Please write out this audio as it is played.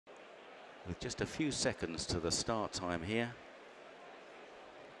with just a few seconds to the start time here.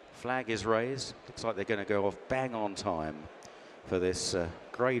 Flag is raised. Looks like they're going to go off bang on time for this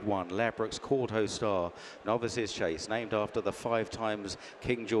Grade 1 Ladbrokes Kauto Star Novices Chase, named after the 5 times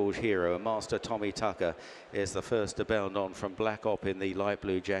King George hero. And Master Tommy Tucker is the first to bound on from Black Op in the light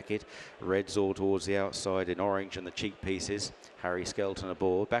blue jacket. Red Zor towards the outside in orange and the cheek pieces. Harry Skelton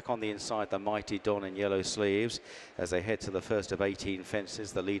aboard. Back on the inside, the Mighty Don in yellow sleeves as they head to the first of 18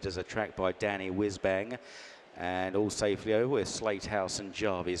 fences. The leaders are tracked by Danny Whizbang. And all safely over with Slate House and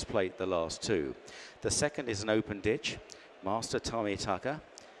Jarvis Plate, the last 2. The second is an open ditch. Master Tommy Tucker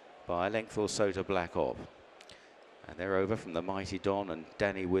by a length or so to Black Op. And they're over from the Mighty Don and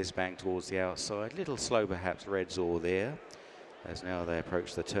Danny Whizbang towards the outside. Little slow perhaps Red Zor there, as now they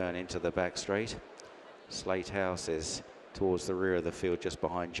approach the turn into the back straight. Slate House is towards the rear of the field, just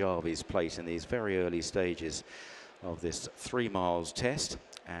behind Jarvis Plate in these very early stages of this 3 miles test.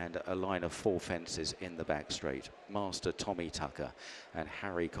 And a line of 4 fences in the back straight. Master Tommy Tucker and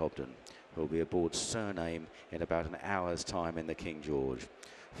Harry Cobden will be aboard Surname in about an hour's time in the King George.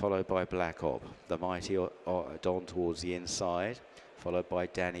 Followed by Black Op, the Mighty Don towards the inside. Followed by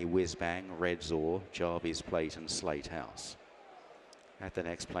Danny Whizbang, Red Zor, Jarvis Plate and Slate House. At the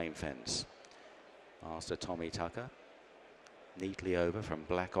next plain fence, Master Tommy Tucker neatly over from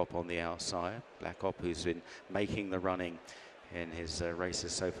Black Op on the outside. Black Op, who's been making the running in his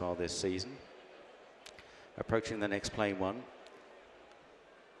races so far this season. Approaching the next plain one,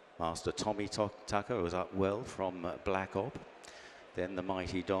 Master Tommy Tucker was up well from Black Op. Then the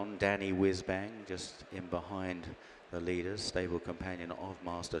Mighty Don, Danny Whizbang, just in behind the leaders, stable companion of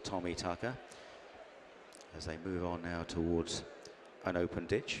Master Tommy Tucker, as they move on now towards an open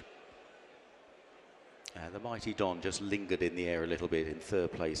ditch. The Mighty Don just lingered in the air a little bit in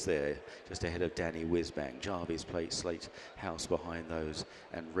 3rd place there, just ahead of Danny Whizbang. Jarvis Plate, Slate House behind those,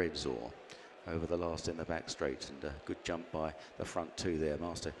 and Red Zor over the last in the back straight. And a good jump by the front 2 there,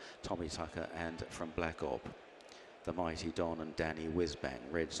 Master Tommy Tucker and from Black Op. The Mighty Don and Danny Whizbang.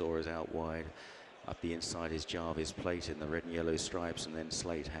 Red Zor is out wide. Up the inside is Jarvis Plate in the red and yellow stripes, and then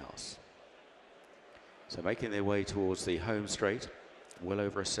Slate House. So making their way towards the home straight, well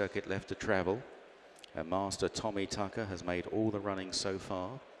over a circuit left to travel. And Master Tommy Tucker has made all the running so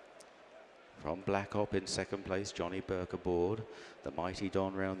far. From Black Op in 2nd place, Johnny Burke aboard. The Mighty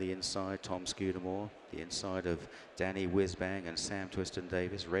Don round the inside, Tom Scudamore. The inside of Danny Whizbang and Sam Twiston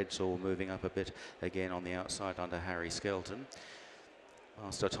Davis. Red Zor moving up a bit again on the outside under Harry Skelton.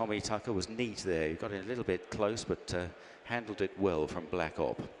 Master Tommy Tucker was neat there. He got in a little bit close, but handled it well from Black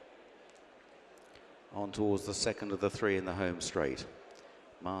Op. On towards the second of the 3 in the home straight.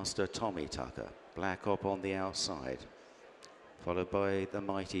 Master Tommy Tucker. Black Op on the outside, followed by the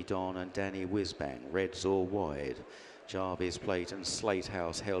Mighty Don and Danny Whizbang. Red Zor wide, Jarvis Plate and Slate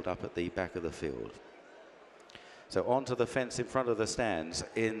House held up at the back of the field. So onto the fence in front of the stands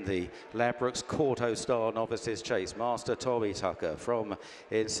in the Ladbrokes Kauto Star Novices Chase. Master Tommy Tucker from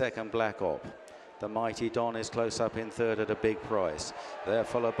in 2nd, Black Op. The Mighty Don is close up in 3rd at a big price. They're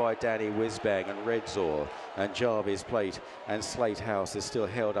followed by Danny Whizbang and Red Zor, and Jarvis Plate and Slate House is still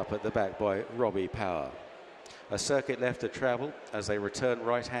held up at the back by Robbie Power. A circuit left to travel as they return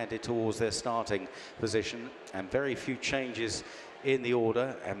right-handed towards their starting position, and very few changes in the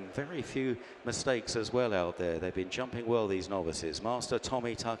order and very few mistakes as well out there. They've been jumping well, these novices. Master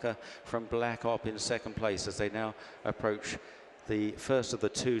Tommy Tucker from Black Op in 2nd place as they now approach the first of the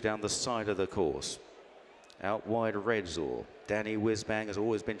 2 down the side of the course. Out wide, Red Zor. Danny Whizbang has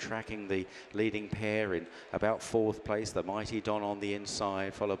always been tracking the leading pair in about 4th place. The Mighty Don on the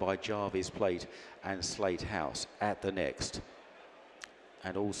inside, followed by Jarvis Plate and Slate House at the next.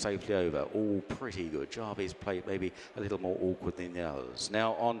 And all safely over, all pretty good. Jarvis Plate maybe a little more awkward than the others.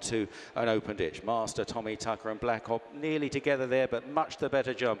 Now on to an open ditch. Master Tommy Tucker and Black Op nearly together there, but much the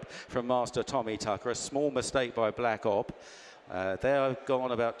better jump from Master Tommy Tucker. A small mistake by Black Op. They have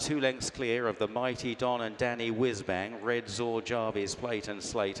gone about 2 lengths clear of the Mighty Don and Danny Whizbang, Red Zor, Jarvis Plate and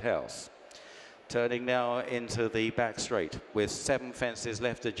Slate House. Turning now into the back straight with 7 fences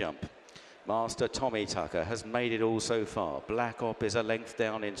left to jump. Master Tommy Tucker has made it all so far. Black Op is a length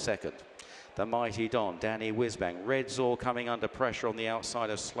down in 2nd. The Mighty Don, Danny Whizbang, Red Zor coming under pressure on the outside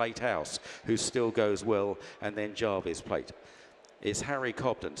of Slate House, who still goes well, and then Jarvis Plate. It's Harry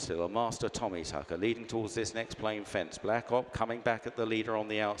Cobden still, a Master Tommy Tucker, leading towards this next plain fence. Black Op coming back at the leader on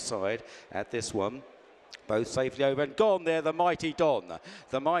the outside at this one. Both safely over and gone there, the Mighty Don.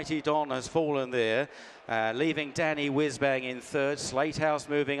 The Mighty Don has fallen there, leaving Danny Whizbang in 3rd. Slate House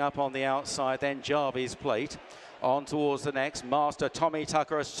moving up on the outside, then Jarvis Plate. On towards the next, Master Tommy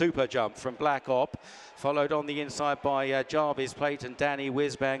Tucker, a super jump from Black Op. Followed on the inside by Jarvis Plate and Danny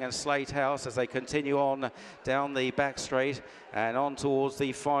Whizbang and Slate House as they continue on down the back straight and on towards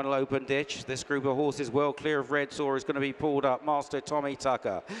the final open ditch. This group of horses well clear of Red Saw is going to be pulled up. Master Tommy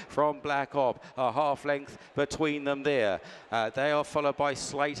Tucker from Black Op, a half length between them there. They are followed by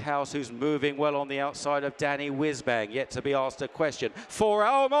Slate House, who's moving well on the outside of Danny Whizbang, yet to be asked a question.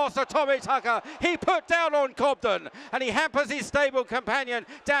 Master Tommy Tucker, he put down on Cobden and he hampers his stable companion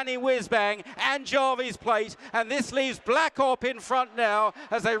Danny Whizbang and Jarvis Plate, and this leaves Black Op in front now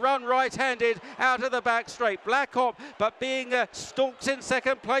as they run right-handed out of the back straight. Black Op, but being stalked in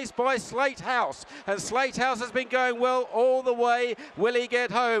second place by Slate House, and Slate House has been going well all the way. Will he get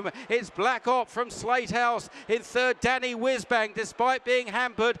home? It's Black Op from Slate House in third. Danny Whizbang, despite being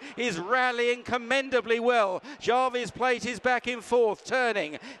hampered, is rallying commendably well. Jarvis Plate is back in fourth,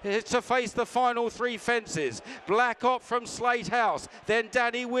 turning to face the final three fences. Black Op from Slate House, then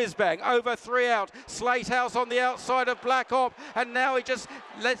Danny Whizbang over 3 out. Slate House on the outside of Black Op, and now he just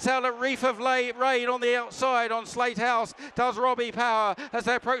lets out a reef of rain on the outside on Slate House. Does Robbie Power as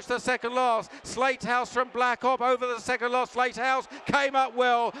they approach the second last. Slate House from Black Op over the second last. Slate House came up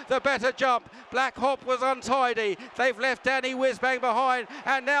well, the better jump. Black Op was untidy. They've left Danny Whizbang behind,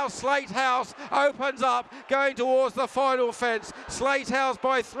 and now Slate House opens up going towards the final fence. Slate House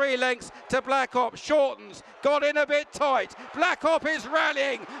by 3 lengths to Black Op, shortens, got in a bit tight. Black Op is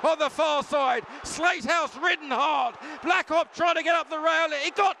rallying on the far side. Slate House ridden hard. Black Op trying to get up the rail.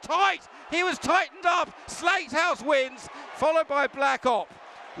 It got tight. He was tightened up. Slate House wins, followed by Black Op.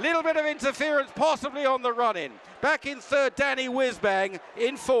 Little bit of interference possibly on the run-in. Back in third, Danny Whizbang.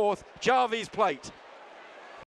 In fourth, Jarvis Plate.